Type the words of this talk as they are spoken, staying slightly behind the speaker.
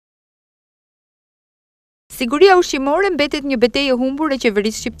Pasiguria ushqimore mbetet një betejë e humbur e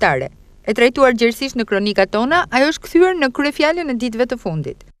qeverisë shqiptare. E trajtuar gjerësisht në kronikat tona, ajo është kthyer në kryefjalën e ditëve të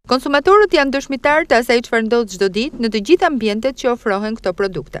fundit. Konsumatorët janë dëshmitar të asaj çfarë ndodh çdo ditë në të gjitha ambientet që ofrohen këto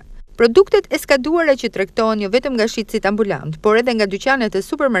produkte. Produktet e skaduara që tregtohen jo vetëm nga shitësit ambulant, por edhe nga dyqanet e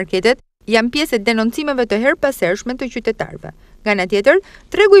supermarketet, janë pjesë e denoncimeve të herpasershme të qytetarëve. Nga ana tjetër,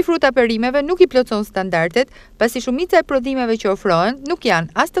 tregu i fruta perimeve nuk i plotson standardet, pasi shumica e prodhimeve që ofrohen nuk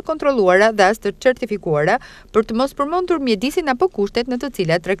janë as të kontrolluara dhe as të certifikuara për të mos përmendur mjedisin apo kushtet në të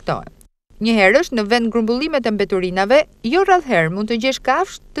cilat tregtohen. Një herësh në vend grumbullimet e mbeturinave, jo rrallëherë mund të gjesh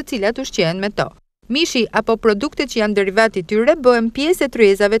kafshë të cilat ushqehen me to. Mishi apo produktet që janë derivati tyre bëhen pjesë e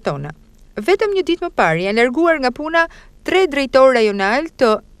tryezave tona. Vetëm një ditë më parë janë larguar nga puna 3 drejtorë rajonal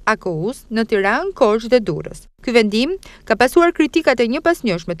të AKU-s në Tiranë, Korçë dhe Durrës. Ky vendim ka pasuar kritikat e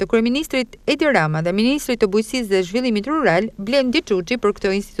njëpasnjëshme të kryeministrit Edi Rama dhe ministrit të Bujqësisë dhe Zhvillimit Rural, Blendi Çuçi, për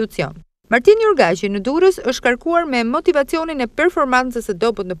këtë institucion. Martin Jurgaqi në Durrës është karkuar me motivacionin e performancës së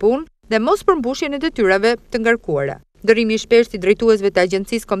dobët në punë dhe mos përmbushjen e detyrave të ngarkuara. Ndërrimi i shpeshtë i drejtuesve të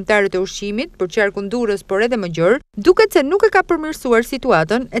Agjencisë Kombëtare të Ushqimit për qarkun Durrës, por edhe më gjerë, duket se nuk e ka përmirësuar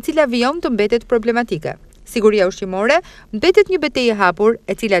situatën, e cila vijon të mbetet problematike. Siguria ushqimore mbetet një betejë e hapur,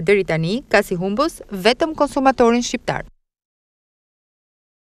 e cila deri tani ka si humbës vetëm konsumatorin shqiptar.